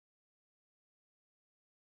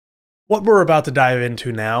What we're about to dive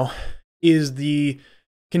into now is the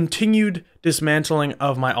continued dismantling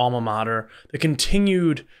of my alma mater, the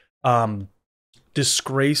continued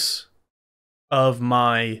disgrace of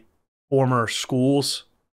my former schools.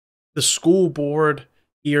 The school board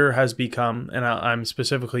here has become, and I'm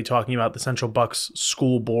specifically talking about the Central Bucks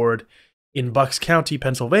School Board in Bucks County,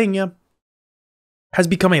 Pennsylvania, has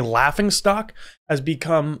become a laughingstock, has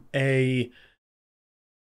become a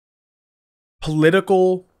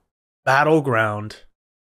political battleground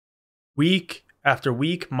week after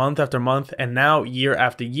week, month after month, and now year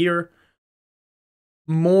after year.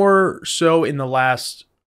 More so in the last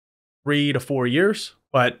 3 to 4 years,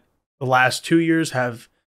 but the last 2 years have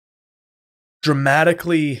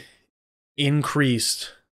dramatically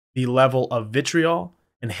increased the level of vitriol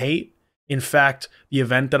and hate. In fact, the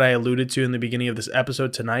event that I alluded to in the beginning of this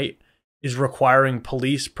episode tonight is requiring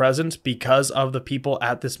police presence because of the people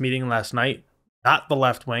at this meeting last night. Not the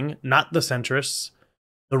left wing, not the centrists,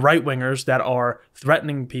 the right wingers that are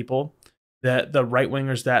threatening people, the right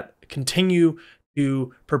wingers that continue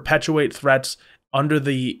to perpetuate threats under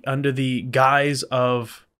the guise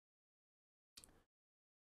of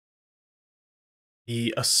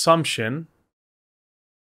the assumption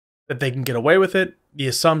that they can get away with it, the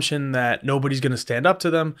assumption that nobody's going to stand up to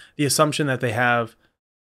them, the assumption that they have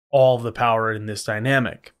all the power in this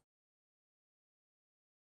dynamic.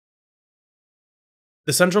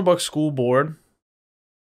 The Central Bucks School Board,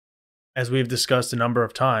 as we've discussed a number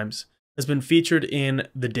of times, has been featured in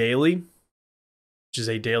The Daily, which is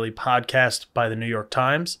a daily podcast by the New York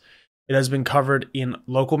Times. It has been covered in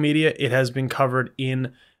local media. It has been covered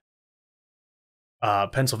in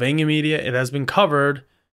Pennsylvania media. It has been covered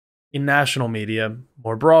in national media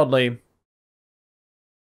more broadly.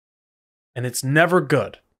 And it's never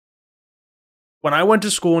good. When I went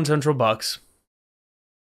to school in Central Bucks,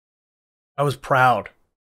 I was proud.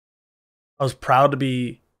 I was proud to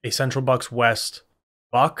be a Central Bucks West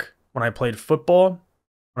Buck when I played football,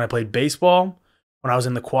 when I played baseball, when I was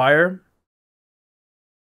in the choir.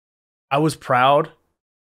 I was proud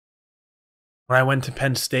when I went to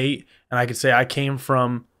Penn State and I could say I came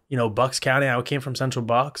from, Bucks County. I came from Central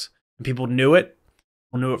Bucks, and people knew it.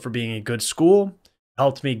 People knew it for being a good school. It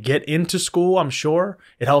helped me get into school, I'm sure.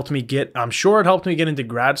 It helped me get into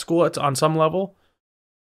grad school on some level.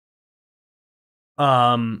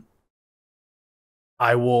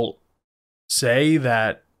 I will say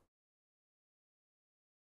that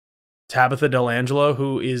Tabitha Delangelo,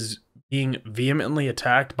 who is being vehemently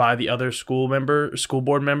attacked by the other school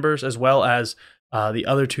board members, as well as the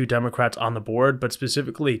other two Democrats on the board, but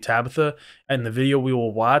specifically Tabitha, and the video we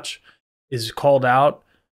will watch is called out.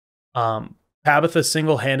 Tabitha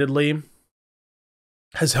single-handedly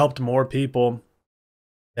has helped more people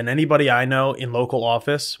than anybody I know in local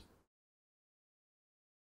office.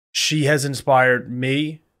 She has inspired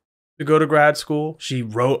me to go to grad school. She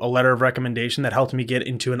wrote a letter of recommendation that helped me get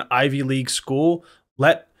into an Ivy League school.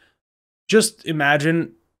 Just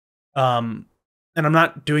imagine, and I'm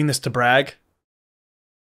not doing this to brag,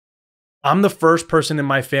 I'm the first person in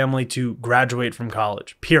my family to graduate from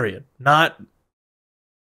college, period. Not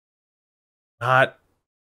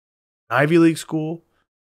Ivy League school,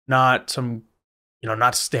 not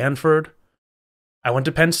Stanford. I went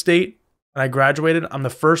to Penn State and I graduated. I'm the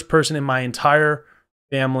first person in my entire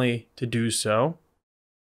family to do so.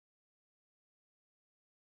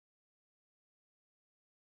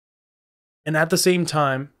 And at the same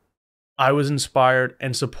time, I was inspired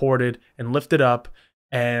and supported and lifted up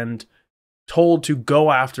and told to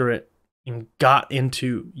go after it, and got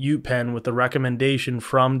into UPenn with the recommendation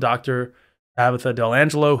from Dr. Tabitha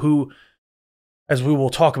Delangelo, who, as we will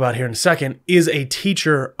talk about here in a second, is a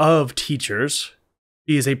teacher of teachers.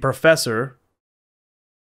 She is a professor.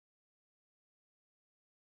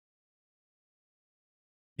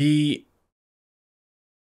 The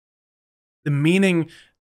meaning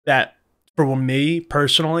that, for me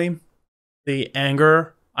personally, the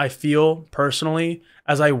anger I feel personally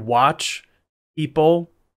as I watch people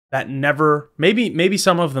that never, maybe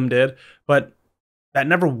some of them did, but that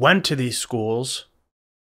never went to these schools,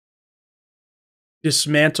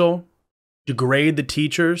 dismantle, degrade the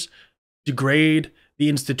teachers, degrade the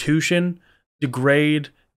institution, degrade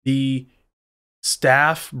the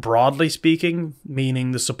staff, broadly speaking,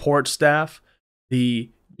 meaning the support staff,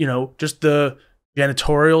 just the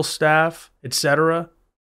janitorial staff, etc.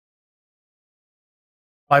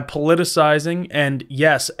 By politicizing, and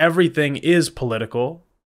yes, everything is political,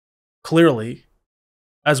 clearly,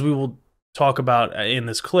 as we will talk about in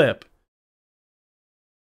this clip.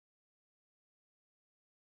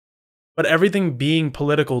 But everything being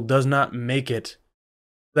political does not make it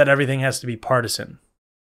that everything has to be partisan.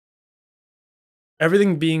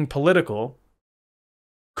 everything being political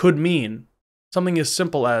could mean something as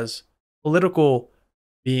simple as political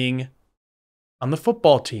being on the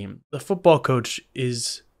football team. The football coach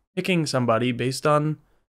is picking somebody based on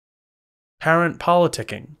parent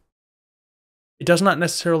politicking. It does not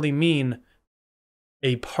necessarily mean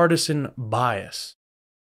a partisan bias.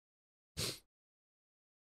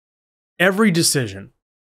 Every decision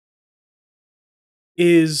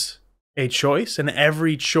is a choice, and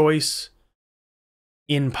every choice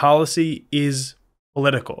in policy is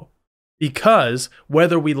political. Because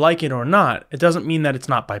whether we like it or not, it doesn't mean that it's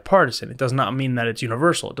not bipartisan. It does not mean that it's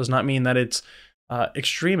universal. It does not mean that it's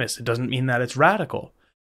extremist. It doesn't mean that it's radical.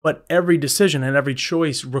 But every decision and every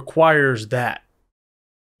choice requires that,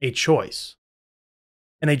 a choice.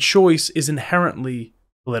 And a choice is inherently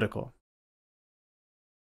political.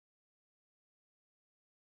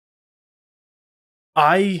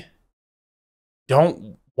 I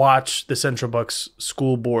don't watch the Central Bucks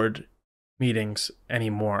school board meetings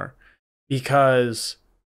anymore because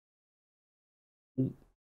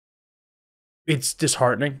it's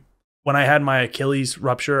disheartening. When I had my Achilles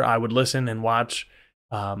rupture, I would listen and watch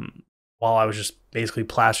while I was just basically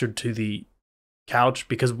plastered to the couch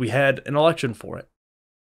because we had an election for it.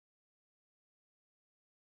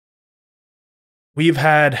 We've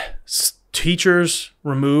had teachers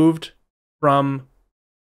removed from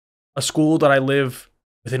a school that I live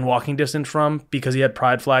within walking distance from because he had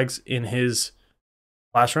pride flags in his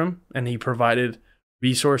classroom and he provided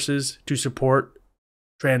resources to support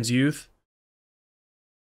trans youth.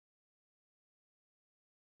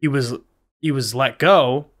 He was let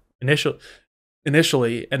go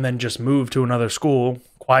initially and then just moved to another school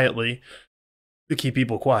quietly to keep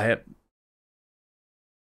people quiet.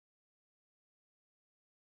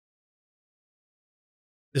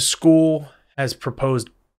 The school has proposed,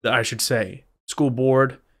 I should say, school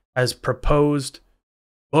board has proposed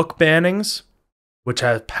book bannings, which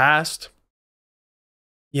have passed,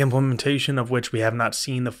 the implementation of which we have not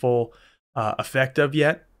seen the full effect of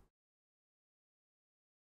yet.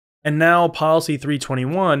 And now Policy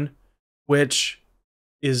 321, which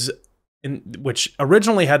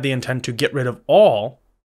originally had the intent to get rid of all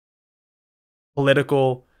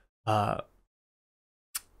political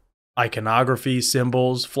iconography,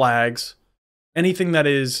 symbols, flags, anything that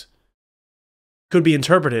could be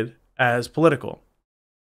interpreted as political.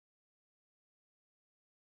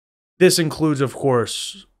 This includes, of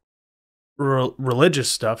course, religious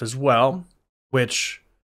stuff as well, which,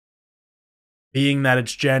 being that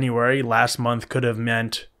it's January, last month could have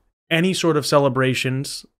meant any sort of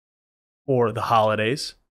celebrations for the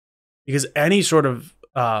holidays, because any sort of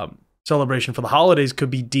celebration for the holidays could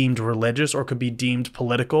be deemed religious or could be deemed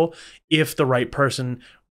political if the right person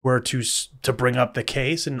were to bring up the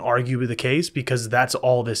case and argue with the case, because that's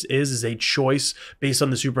all this is a choice based on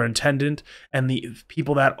the superintendent and the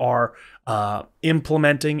people that are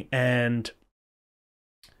implementing and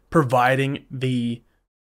providing the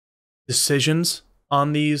decisions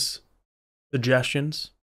on these suggestions.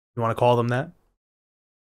 You want to call them that?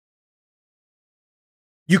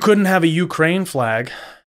 You couldn't have a Ukraine flag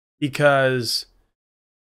because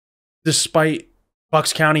despite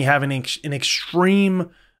Bucks County having an extremely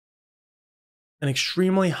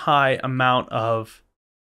high amount of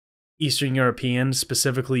Eastern Europeans,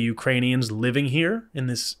 specifically Ukrainians, living here in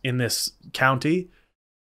this county,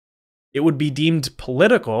 it would be deemed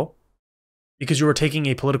political because you were taking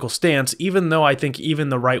a political stance, even though I think even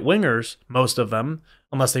the right-wingers, most of them,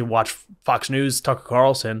 unless they watch Fox News, Tucker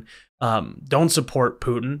Carlson, don't support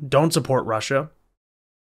Putin, don't support Russia.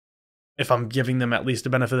 If I'm giving them at least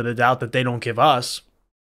the benefit of the doubt that they don't give us.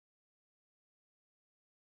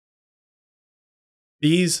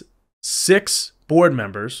 These 6 board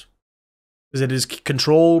members, because it is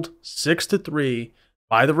controlled 6-3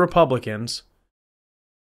 by the Republicans,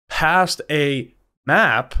 passed a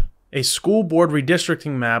map, a school board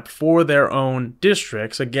redistricting map for their own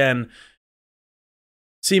districts. Again,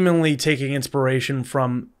 seemingly taking inspiration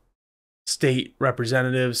from state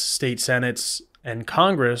representatives, state senates, and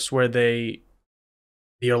Congress, where the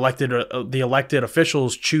elected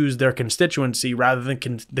officials choose their constituency rather than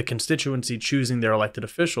the constituency choosing their elected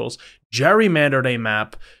officials. Gerrymandered a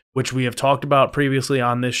map, which we have talked about previously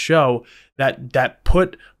on this show, that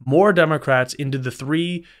put more Democrats into the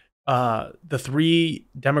three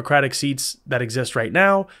Democratic seats that exist right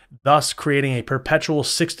now, thus creating a perpetual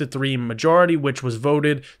 6-3 majority, which was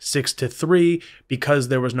voted 6-3 because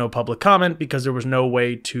there was no public comment, because there was no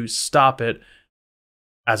way to stop it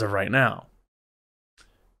as of right now.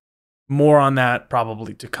 More on that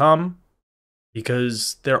probably to come,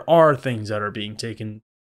 because there are things that are being taken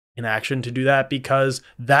in action to do that, because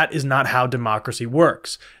that is not how democracy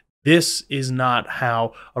works. This is not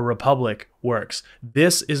how a republic works.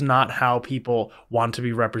 This is not how people want to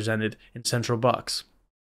be represented in central bucks.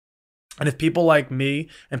 And if people like me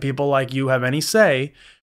and people like you have any say,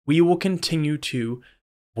 we will continue to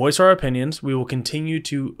voice our opinions. We will continue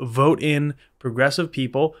to vote in progressive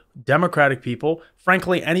people, democratic people,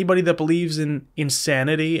 frankly, anybody that believes in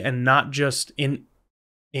insanity and not just in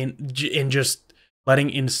just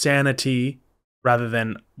letting insanity, rather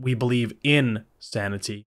than we believe in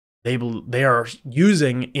sanity. They are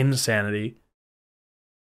using insanity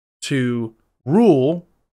to rule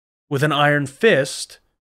with an iron fist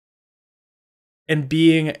and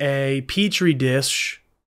being a petri dish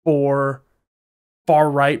for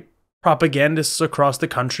far-right propagandists across the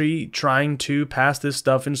country trying to pass this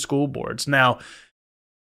stuff in school boards. Now,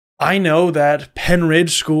 I know that Penn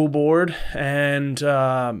Ridge School Board and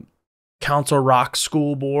Council Rock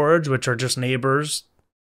School Boards, which are just neighbors,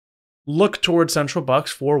 look towards Central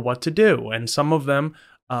Bucks for what to do, and some of them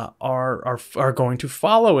are going to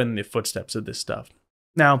follow in the footsteps of this stuff.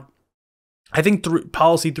 Now, I think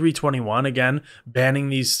Policy 321, again, banning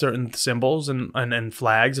these certain symbols and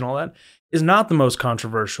flags and all that, is not the most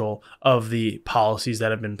controversial of the policies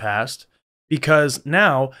that have been passed, because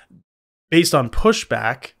now, based on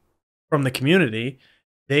pushback from the community,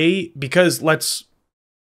 the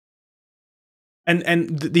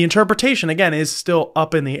interpretation, again, is still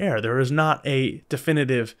up in the air. There is not a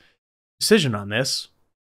definitive decision on this.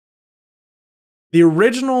 The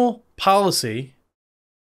original policy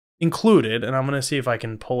included, and I'm going to see if I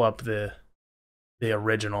can pull up the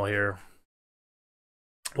original here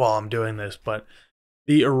while I'm doing this, but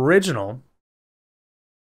the original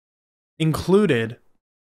included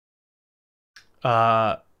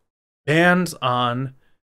bans on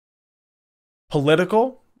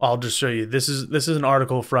political. I'll just show you. This is an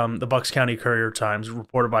article from the Bucks County Courier-Times,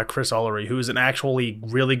 reported by Chris Ullery, who is an actually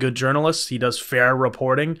really good journalist. He does fair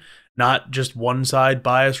reporting, not just one-side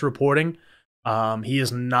bias reporting. He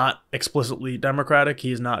is not explicitly Democratic.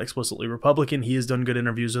 He is not explicitly Republican. He has done good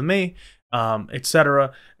interviews with me,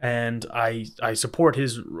 etc. And I support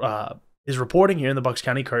his reporting here in the Bucks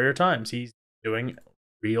County Courier-Times. He's doing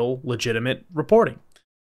real, legitimate reporting.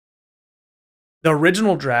 The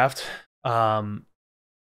original draft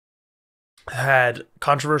had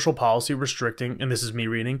controversial policy restricting, and this is me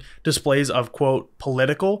reading, displays of, quote,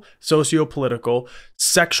 political, socio-political,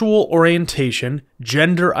 sexual orientation,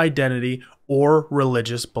 gender identity, or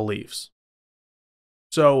religious beliefs.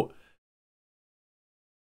 So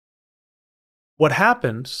what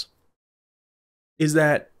happens is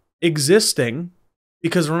that existing,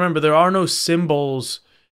 because remember, there are no symbols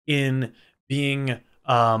in being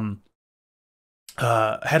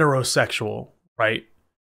heterosexual, right?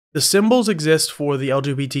 The symbols exist for the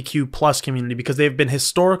LGBTQ plus community because they've been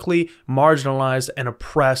historically marginalized and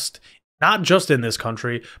oppressed, not just in this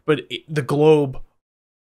country, but the globe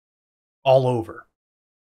all over.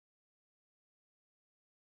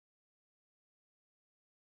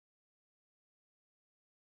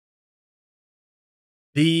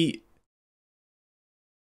 The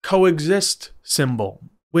coexist symbol,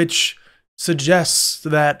 which suggests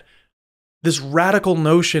that this radical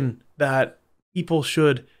notion that people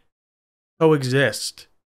should coexist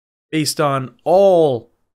based on all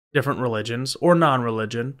different religions or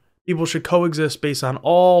non-religion. People should coexist based on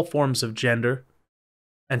all forms of gender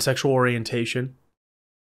and sexual orientation.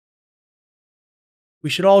 We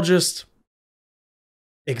should all just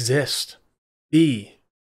exist, be,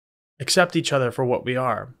 accept each other for what we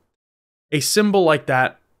are. A symbol like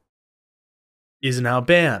that is now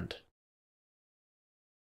banned.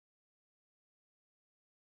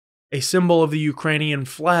 A symbol of the Ukrainian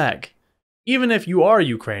flag, even if you are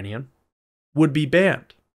Ukrainian, would be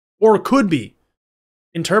banned, or could be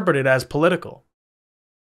interpreted as political.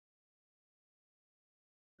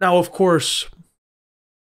 Now, of course,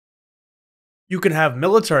 you can have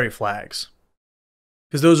military flags,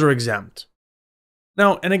 because those are exempt.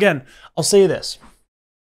 Now, and again, I'll say this.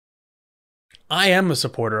 I am a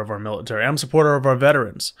supporter of our military. I'm a supporter of our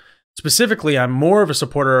veterans. Specifically, I'm more of a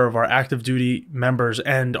supporter of our active duty members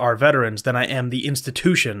and our veterans than I am the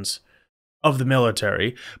institutions of the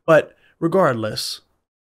military. But regardless,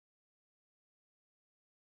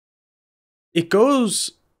 it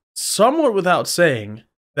goes somewhat without saying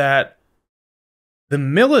that the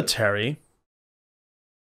military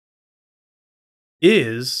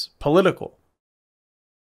is political.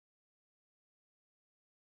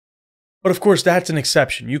 But of course, that's an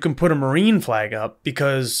exception. You can put a Marine flag up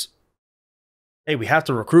because, hey, we have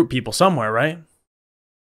to recruit people somewhere, right?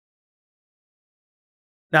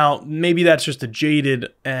 Now, maybe that's just a jaded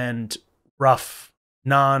and rough,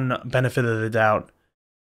 non-benefit of the doubt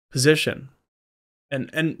position.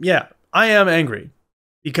 And yeah, I am angry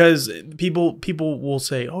because people will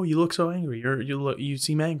say, "Oh, you look so angry. You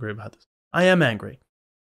seem angry about this." I am angry.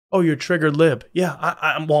 Oh, you're triggered lib.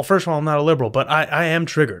 Yeah, well, first of all, I'm not a liberal, but I am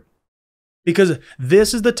triggered because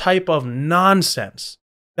this is the type of nonsense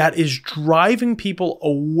that is driving people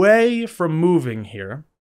away from moving here.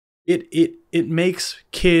 It makes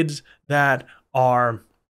kids that are,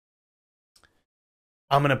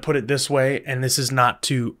 I'm going to put it this way, and this is not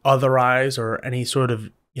to otherize or any sort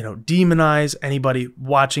of, demonize anybody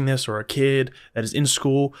watching this or a kid that is in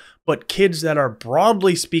school, but kids that are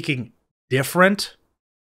broadly speaking different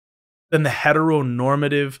than the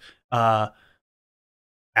heteronormative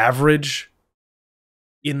average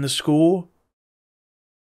in the school,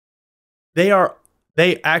 they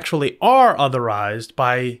actually are otherized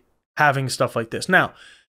by having stuff like this. Now,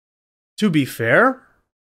 to be fair,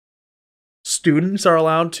 students are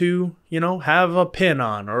allowed to, have a pin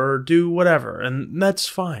on or do whatever, and that's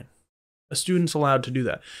fine. A student's allowed to do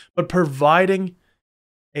that. But providing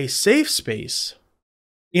a safe space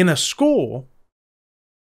in a school,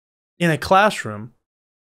 in a classroom,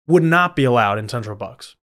 would not be allowed in Central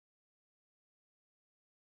Bucks.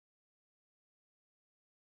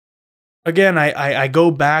 Again, I go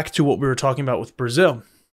back to what we were talking about with Brazil.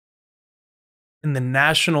 In the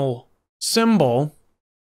national symbol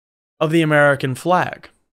of the American flag.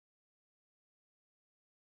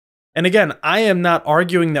 And again, I am not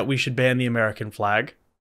arguing that we should ban the American flag.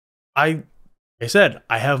 I said,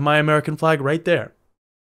 I have my American flag right there.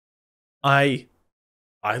 I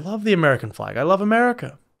love the American flag. I love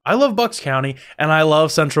America. I love Bucks County and I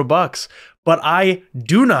love Central Bucks. But I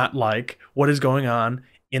do not like what is going on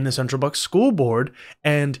in the Central Bucks School Board.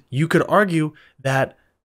 And you could argue that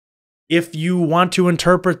if you want to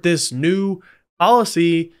interpret this new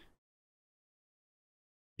policy,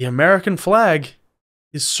 the American flag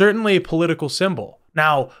is certainly a political symbol.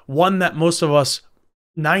 Now, one that most of us,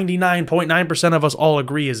 99.9% of us all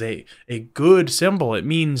agree is a good symbol. It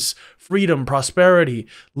means freedom, prosperity,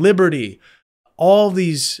 liberty, all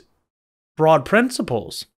these broad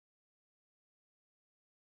principles.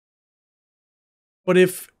 But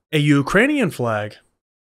if a Ukrainian flag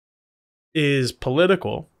is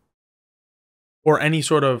political, or any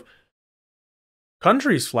sort of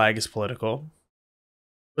country's flag is political,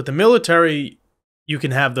 but the military, you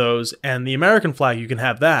can have those, and the American flag, you can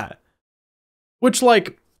have that. Which,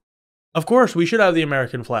 of course, we should have the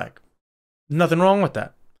American flag. Nothing wrong with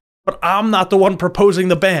that. But I'm not the one proposing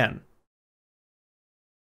the ban.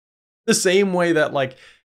 The same way that,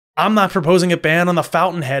 I'm not proposing a ban on the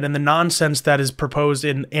fountainhead and the nonsense that is proposed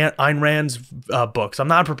in Ayn Rand's books. I'm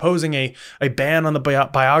not proposing a ban on the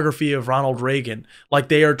biography of Ronald Reagan, like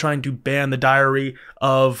they are trying to ban the diary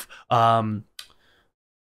of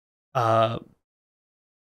now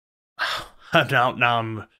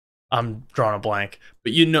I'm drawing a blank,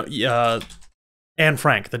 but Anne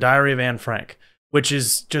Frank, the diary of Anne Frank, which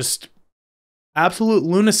is just absolute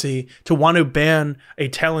lunacy to want to ban a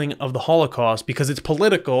telling of the Holocaust because it's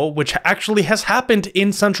political, which actually has happened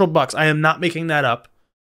in Central Bucks. I am not making that up.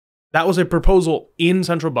 That was a proposal in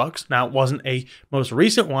Central Bucks. Now, it wasn't a most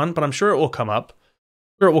recent one, but I'm sure it will come up.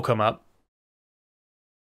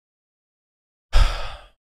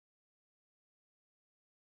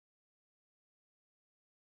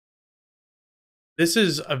 This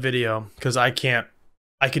is a video because I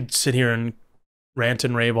could sit here and rant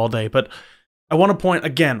and rave all day, but I want to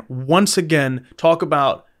point once again, talk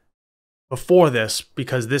about before this,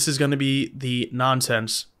 because this is going to be the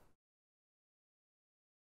nonsense.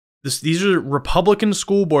 These are Republican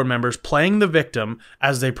school board members playing the victim,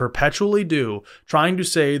 as they perpetually do, trying to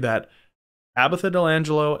say that Tabitha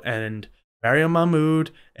Delangelo and Maryam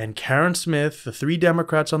Mahmood and Karen Smith, the three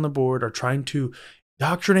Democrats on the board, are trying to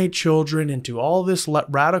indoctrinate children into all this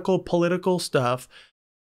radical political stuff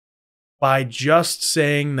by just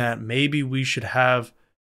saying that maybe we should have,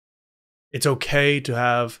 it's okay to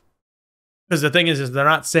have, because the thing is they're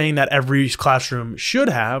not saying that every classroom should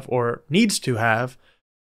have or needs to have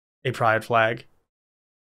a pride flag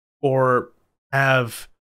or have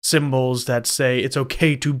symbols that say it's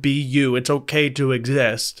okay to be you, it's okay to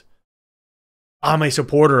exist. I'm a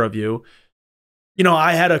supporter of you.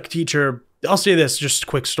 I had a teacher, I'll say this, just a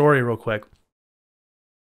quick story real quick.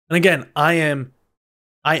 And again, I am,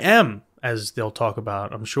 as they'll talk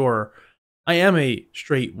about, I'm sure, I am a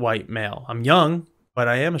straight white male. I'm young, but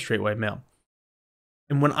I am a straight white male.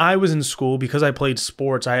 And when I was in school, because I played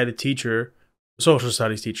sports, I had a teacher, a social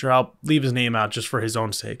studies teacher. I'll leave his name out just for his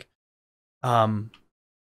own sake. But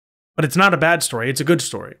But it's not a bad story. It's a good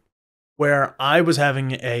story where I was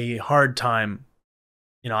having a hard time.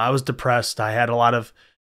 You know, I was depressed. I had a lot of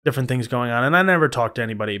different things going on, and I never talked to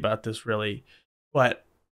anybody about this really, but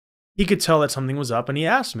he could tell that something was up, and he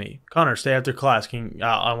asked me, Connor, stay after class.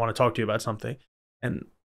 I want to talk to you about something. And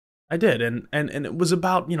I did. And it was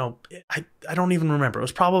about, you know, I don't even remember. It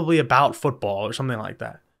was probably about football or something like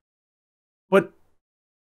that. But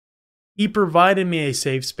he provided me a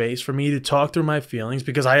safe space for me to talk through my feelings,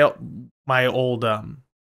 because my old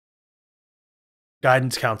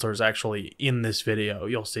guidance counselor is actually in this video.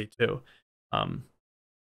 You'll see too.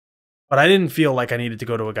 But I didn't feel like I needed to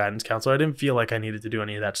go to a guidance counselor. I didn't feel like I needed to do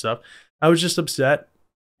any of that stuff. I was just upset,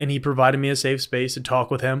 and he provided me a safe space to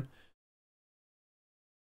talk with him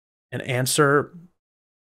and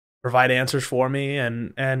provide answers for me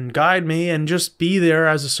and guide me and just be there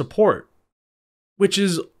as a support, which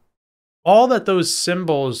is all that those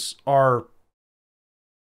symbols are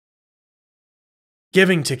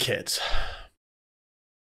giving to kids.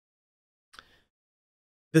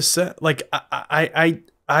 This, like, I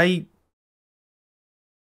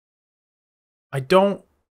don't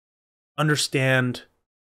understand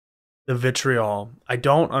the vitriol. I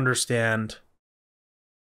don't understand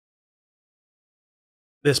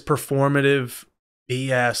this performative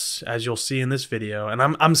BS, as you'll see in this video. And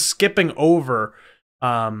I'm skipping over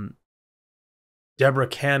Deborah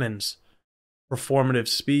Cannon's performative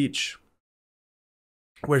speech,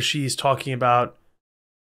 where she's talking about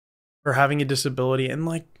her having a disability, and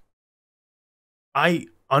like, I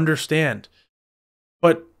understand,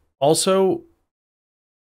 but also,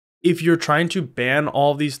 if you're trying to ban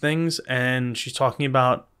all these things, and she's talking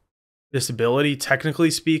about disability,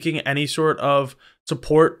 technically speaking, any sort of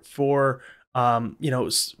support for, you know,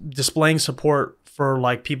 displaying support for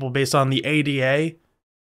like people based on the ADA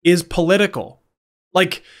is political.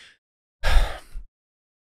 Like,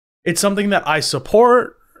 it's something that I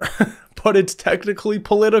support, but it's technically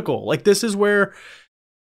political. Like, this is where,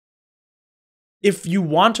 if you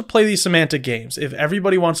want to play these semantic games, if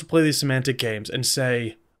everybody wants to play these semantic games and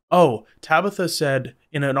say, oh, Tabitha said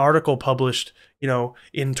in an article published, you know,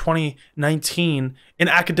 in 2019, an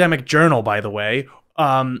academic journal, by the way,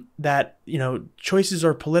 that, you know, choices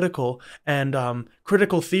are political, and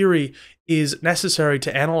critical theory is necessary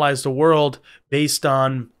to analyze the world based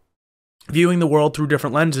on viewing the world through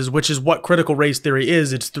different lenses, which is what critical race theory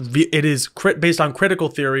is. It is based on critical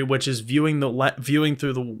theory, which is viewing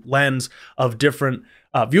through the lens of different,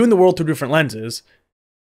 viewing the world through different lenses.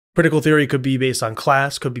 Critical theory could be based on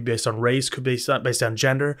class, could be based on race, could be based on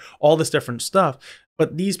gender, all this different stuff.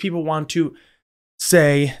 But these people want to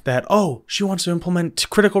say that, oh, she wants to implement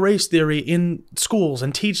critical race theory in schools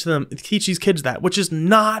and teach these kids that, which is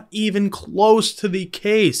not even close to the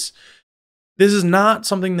case. This is not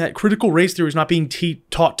something that critical race theory is not being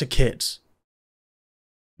taught to kids.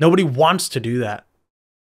 Nobody wants to do that.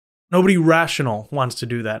 Nobody rational wants to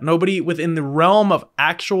do that. Nobody within the realm of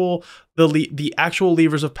the actual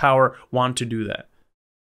levers of power want to do that.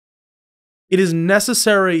 It is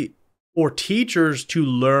necessary for teachers to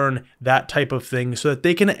learn that type of thing so that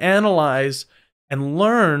they can analyze and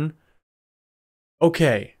learn,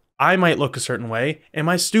 okay, I might look a certain way, and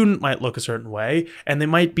my student might look a certain way, and they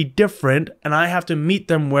might be different, and I have to meet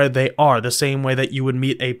them where they are, the same way that you would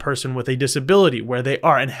meet a person with a disability where they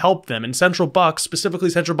are, and help them. In Central Bucks, specifically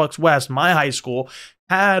Central Bucks West, my high school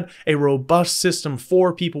had a robust system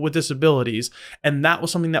for people with disabilities, and that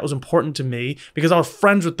was something that was important to me because I was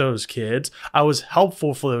friends with those kids. I was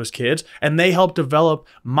helpful for those kids, and they helped develop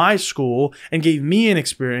my school and gave me an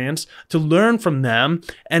experience to learn from them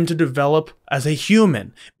and to develop as a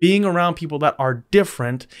human. Being around people that are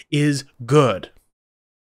different is good.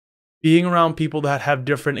 Being around people that have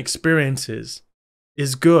different experiences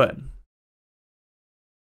is good.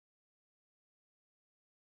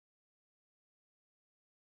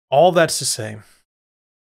 All that's to say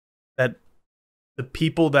that the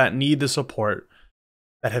people that need the support,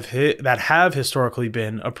 that have historically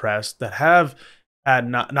been oppressed, that have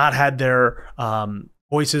not had their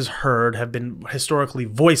voices heard, have been historically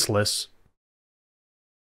voiceless,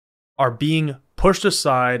 are being pushed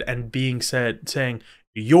aside and being saying,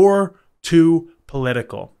 you're too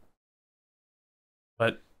political.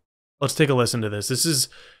 But let's take a listen to this. This is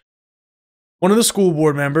one of the school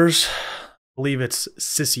board members, I believe it's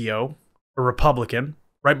Sissio, a Republican,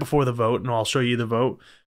 right before the vote, and I'll show you the vote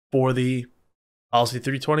for the Policy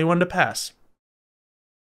 321 to pass.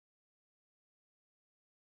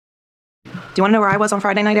 Do you want to know where I was on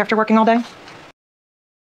Friday night after working all day?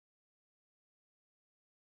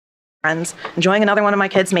 Friends, enjoying another one of my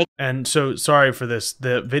kids make. And so, sorry for this.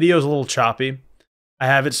 The video is a little choppy. I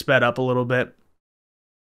have it sped up a little bit.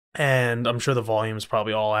 and I'm sure the volume's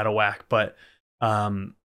probably all out of whack, but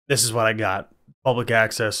this is what I got, public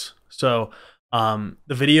access. So the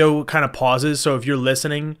video kind of pauses, so if you're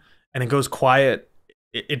listening and it goes quiet,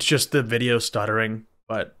 it's just the video stuttering.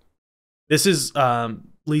 But this is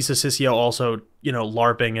Lisa Sissio also,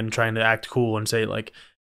 LARPing and trying to act cool and say like,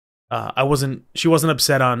 she wasn't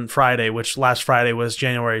upset on Friday, which last Friday was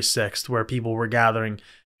January 6th, where people were gathering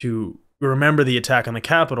to remember the attack on the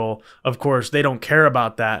Capitol. Of course, they don't care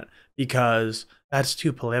about that because that's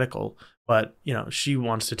too political. But, she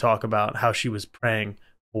wants to talk about how she was praying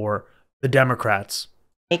for the Democrats.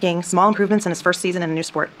 Making small improvements in his first season in a new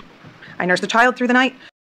sport. I nursed a child through the night.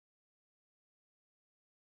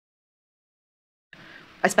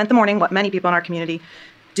 I spent the morning what many people in our community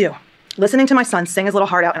do, listening to my son sing his little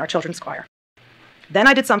heart out in our children's choir. Then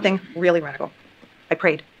I did something really radical. I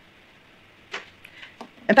prayed.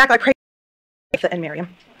 In fact, I prayed for Tabitha and Miriam.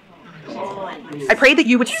 I prayed that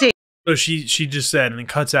you would see. So she just said, and it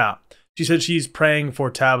cuts out, she said she's praying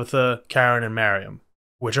for Tabitha, Karen, and Miriam,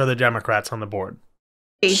 which are the Democrats on the board.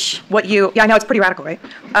 I know it's pretty radical, right?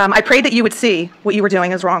 I prayed that you would see what you were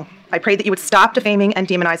doing is wrong. I prayed that you would stop defaming and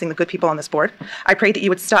demonizing the good people on this board. I prayed that you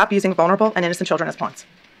would stop using vulnerable and innocent children as pawns.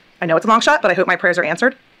 I know it's a long shot, but I hope my prayers are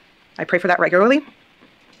answered. I pray for that regularly.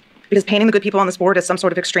 Because painting the good people on this board as some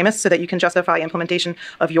sort of extremists so that you can justify implementation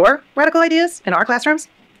of your radical ideas in our classrooms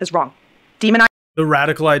is wrong. The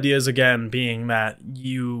radical ideas, again, being that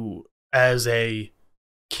you, as a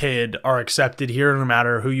kid, are accepted here no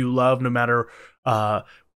matter who you love, no matter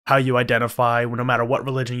how you identify, no matter what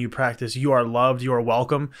religion you practice, you are loved, you are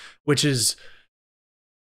welcome, which is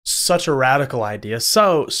such a radical idea.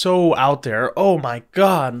 So out there. Oh my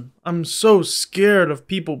God, I'm so scared of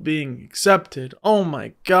people being accepted. Oh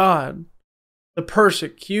my God, the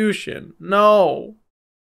persecution. No.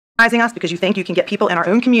 Us because you think you can get people in our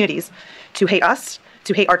own communities to hate us,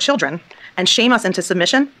 to hate our children, and shame us into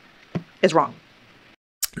submission is wrong.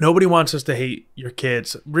 Nobody wants us to hate your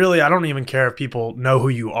kids. Really, I don't even care if people know who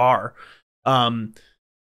you are.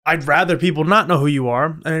 I'd rather people not know who you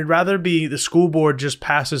are, and I'd rather be the school board just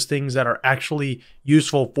passes things that are actually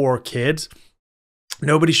useful for kids.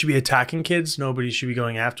 Nobody should be attacking kids. Nobody should be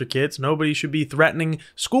going after kids. Nobody should be threatening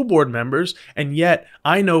school board members. And yet,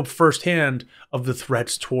 I know firsthand of the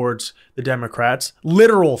threats towards the Democrats,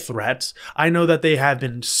 literal threats. I know that they have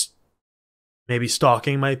been maybe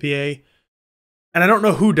stalking my PA. And I don't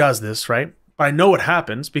know who does this, right? But I know what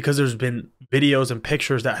happens because there's been videos and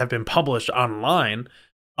pictures that have been published online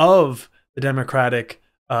of the Democratic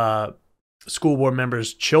school board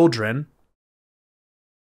members' children.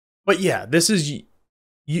 But yeah, this is...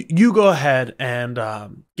 You go ahead and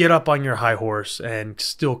get up on your high horse and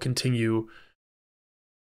still continue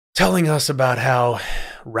telling us about how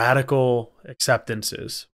radical acceptance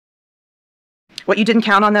is. What you didn't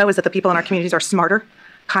count on, though, is that the people in our communities are smarter,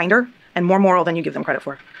 kinder, and more moral than you give them credit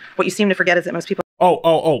for. What you seem to forget is that most people...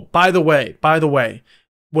 By the way,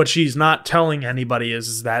 what she's not telling anybody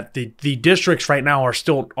is that the districts right now are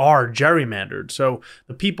gerrymandered. So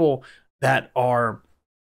the people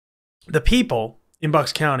in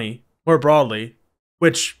Bucks County, more broadly,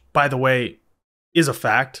 which, by the way, is a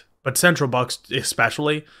fact, but Central Bucks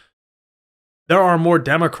especially, there are more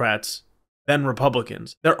Democrats than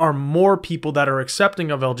Republicans. There are more people that are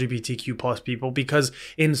accepting of LGBTQ plus people because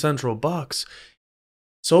in Central Bucks,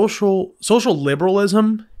 social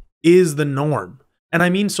liberalism is the norm. And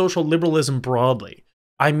I mean social liberalism broadly.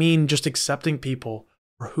 I mean just accepting people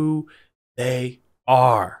for who they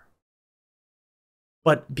are.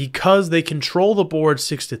 But because they control the board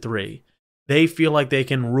 6-3, they feel like they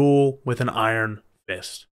can rule with an iron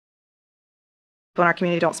fist. People in our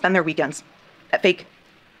community don't spend their weekends at fake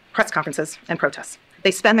press conferences and protests. They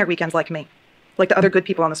spend their weekends like me, like the other good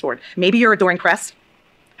people on this board. Maybe your adoring press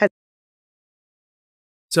has...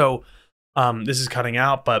 So this is cutting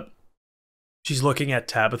out, but she's looking at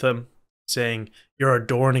Tabitha saying, your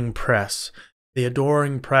adoring press. The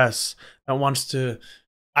adoring press that wants to,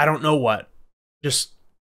 I don't know what. Just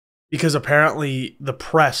because apparently the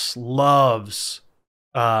press loves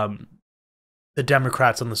the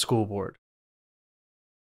Democrats on the school board.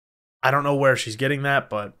 I don't know where she's getting that,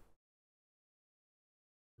 but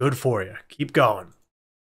good for you. Keep going.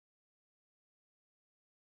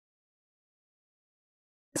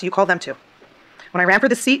 So you call them too. When I ran for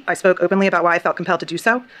this seat, I spoke openly about why I felt compelled to do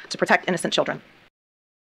so, to protect innocent children.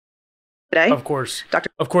 Today, of course,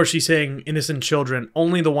 she's saying innocent children,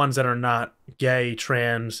 only the ones that are not gay,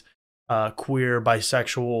 trans, queer,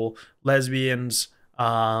 bisexual, lesbians,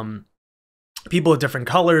 people of different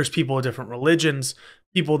colors, people of different religions,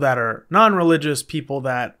 people that are non-religious, people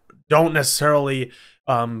that don't necessarily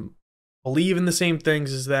believe in the same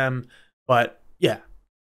things as them, but yeah,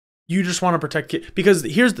 you just want to protect kids. Because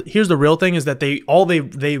here's the real thing is that they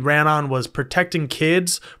ran on was protecting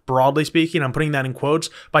kids, broadly speaking. I'm putting that in quotes,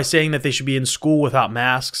 by saying that they should be in school without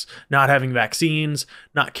masks, not having vaccines,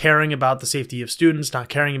 not caring about the safety of students, not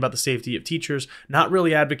caring about the safety of teachers, not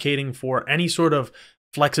really advocating for any sort of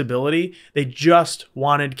flexibility. They just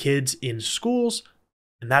wanted kids in schools,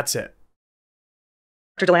 and that's it.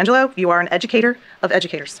 Dr. Delangelo, you are an educator of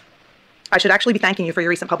educators. I should actually be thanking you for your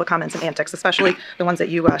recent public comments and antics, especially the ones that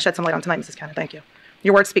you shed some light on tonight, Mrs. Cannon. Thank you.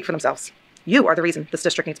 Your words speak for themselves. You are the reason this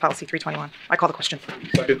district needs policy 321. I call the question.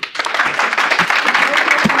 Second.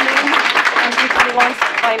 321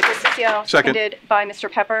 by Mrs. Sissio, seconded by Mr.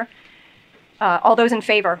 Pepper. All those in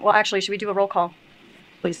favor? Well, actually, should we do a roll call?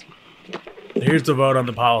 Please. Here's the vote on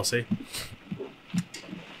the policy.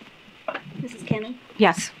 Mrs. Cannon?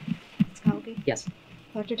 Yes. Ms. Colby? Yes.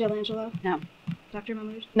 Dr. Delangelo? No. Dr.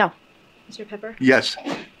 Mahmood? No. Mr. Pepper? Yes.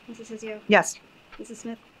 Mrs. Sissio? Yes. Mrs.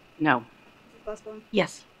 Smith? No. Mrs. Glassbone?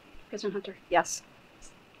 Yes. President Hunter? Yes.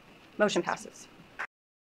 Motion passes.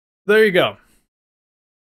 There you go.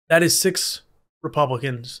 That is 6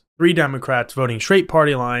 Republicans, 3 Democrats voting straight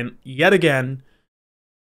party line yet again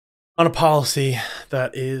on a policy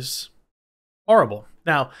that is horrible.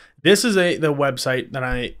 Now, this is the website that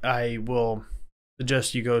I will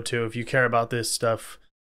suggest you go to if you care about this stuff.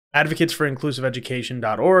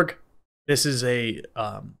 advocatesforinclusiveeducation.org. This is the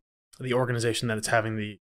organization that is having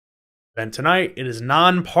the event tonight. It is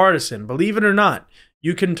nonpartisan. Believe it or not,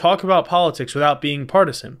 you can talk about politics without being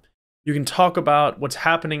partisan. You can talk about what's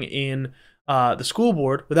happening in the school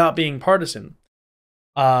board without being partisan.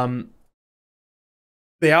 They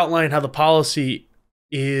outline how the policy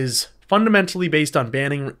is fundamentally based on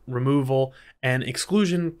banning, removal, and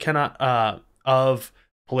exclusion of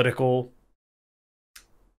political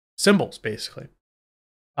symbols, basically.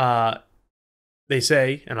 They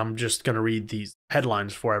say, and I'm just going to read these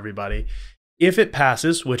headlines for everybody, if it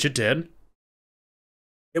passes, which it did,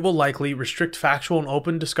 it will likely restrict factual and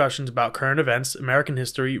open discussions about current events, American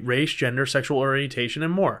history, race, gender, sexual orientation,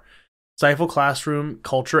 and more, stifle classroom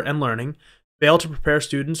culture and learning, fail to prepare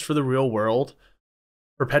students for the real world,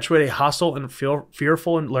 perpetuate a hostile and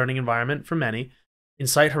fearful learning environment for many,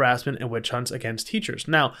 incite harassment and witch hunts against teachers.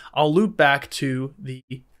 Now, I'll loop back to the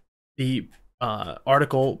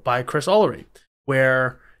article by Chris Ullery,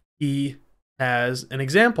 where he has an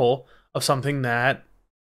example of something that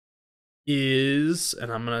is,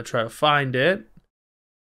 and I'm going to try to find it.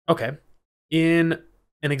 Okay. In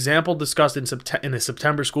an example discussed in a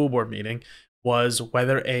September school board meeting was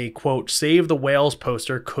whether a, quote, Save the Whales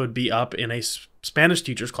poster could be up in a Spanish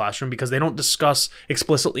teacher's classroom, because they don't discuss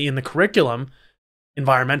explicitly in the curriculum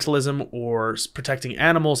environmentalism or protecting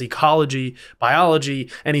animals, ecology, biology,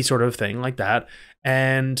 any sort of thing like that.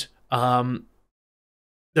 And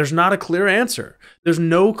there's not a clear answer. There's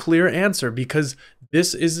no clear answer, because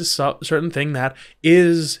this is a certain thing that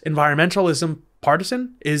is environmentalism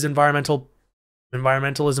partisan, is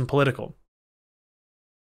environmentalism political.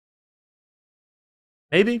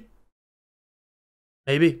 Maybe.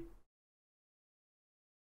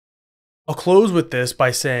 I'll close with this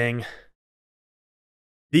by saying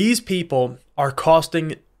these people,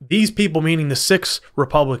 meaning the 6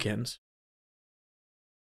 Republicans,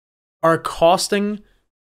 are costing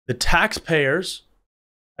the taxpayers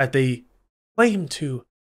that they claim to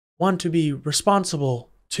want to be responsible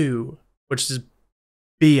to, which is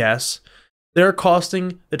BS. They're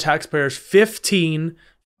costing the taxpayers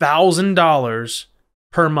 $15,000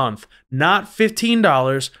 per month. Not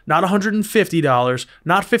 $15, not $150,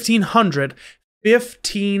 not $1,500,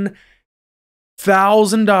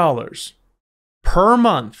 $15,000 per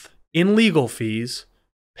month in legal fees,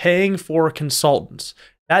 paying for consultants.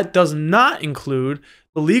 That does not include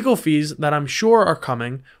the legal fees that I'm sure are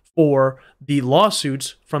coming for the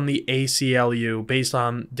lawsuits from the ACLU based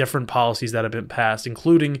on different policies that have been passed,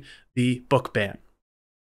 including the book ban.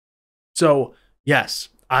 So, yes,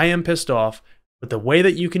 I am pissed off, but the way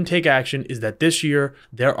that you can take action is that this year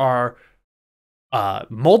there are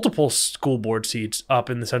multiple school board seats up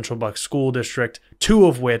in the Central Bucks School District, 2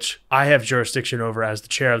 of which I have jurisdiction over as the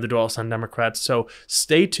chair of the Doylestown Democrats. So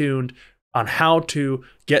stay tuned on how to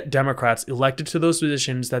get Democrats elected to those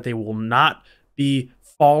positions, that they will not be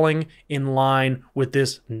falling in line with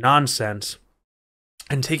this nonsense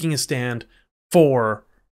and taking a stand for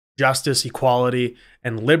justice, equality,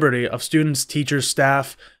 and liberty of students, teachers,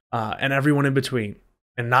 staff, and everyone in between,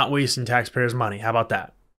 and not wasting taxpayers' money. How about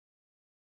that?